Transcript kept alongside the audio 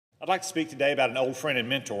I'd like to speak today about an old friend and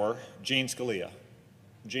mentor, Gene Scalia.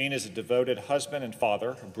 Gene is a devoted husband and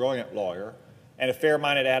father, a brilliant lawyer, and a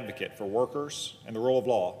fair-minded advocate for workers and the rule of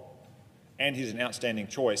law. And he's an outstanding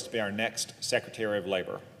choice to be our next Secretary of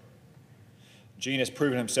Labor. Gene has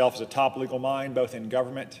proven himself as a top legal mind both in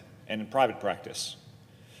government and in private practice.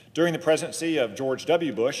 During the presidency of George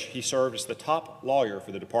W. Bush, he served as the top lawyer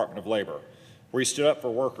for the Department of Labor, where he stood up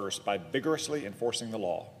for workers by vigorously enforcing the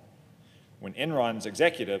law. When Enron's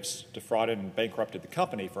executives defrauded and bankrupted the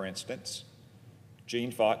company, for instance,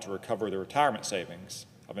 Gene fought to recover the retirement savings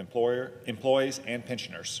of employees and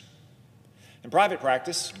pensioners. In private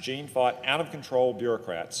practice, Gene fought out-of-control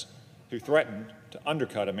bureaucrats who threatened to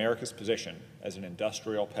undercut America's position as an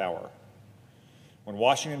industrial power. When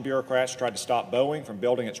Washington bureaucrats tried to stop Boeing from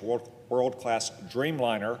building its world-class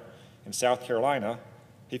Dreamliner in South Carolina,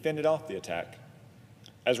 he fended off the attack.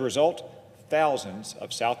 As a result, thousands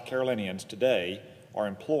of South Carolinians today are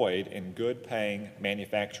employed in good-paying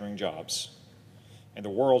manufacturing jobs, and the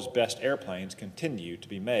world's best airplanes continue to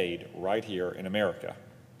be made right here in America.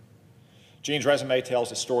 Gene's resume tells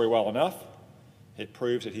his story well enough. It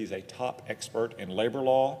proves that he's a top expert in labor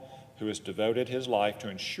law who has devoted his life to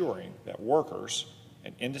ensuring that workers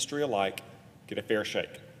and industry alike get a fair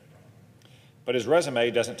shake. But his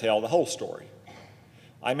resume doesn't tell the whole story.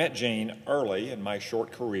 I met Gene early in my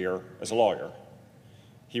short career as a lawyer.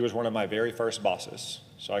 He was one of my very first bosses,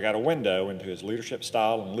 so I got a window into his leadership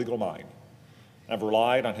style and legal mind. I've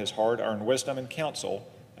relied on his hard-earned wisdom and counsel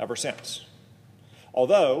ever since.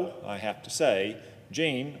 Although, I have to say,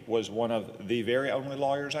 Gene was one of the very only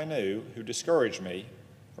lawyers I knew who discouraged me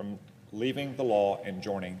from leaving the law and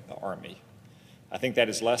joining the Army. I think that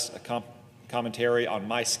is less a commentary on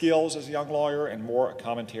my skills as a young lawyer and more a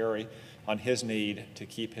commentary on his need to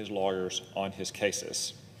keep his lawyers on his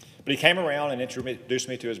cases. But he came around and introduced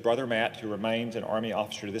me to his brother Matt, who remains an Army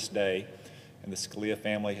officer to this day, and the Scalia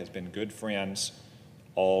family has been good friends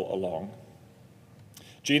all along.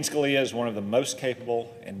 Gene Scalia is one of the most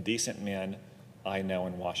capable and decent men I know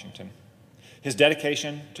in Washington. His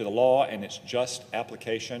dedication to the law and its just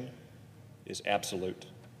application is absolute.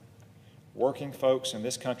 Working folks in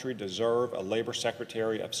this country deserve a labor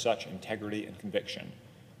secretary of such integrity and conviction,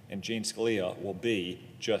 and Gene Scalia will be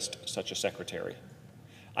just such a secretary.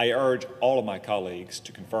 I urge all of my colleagues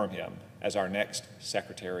to confirm him as our next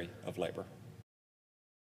Secretary of Labor.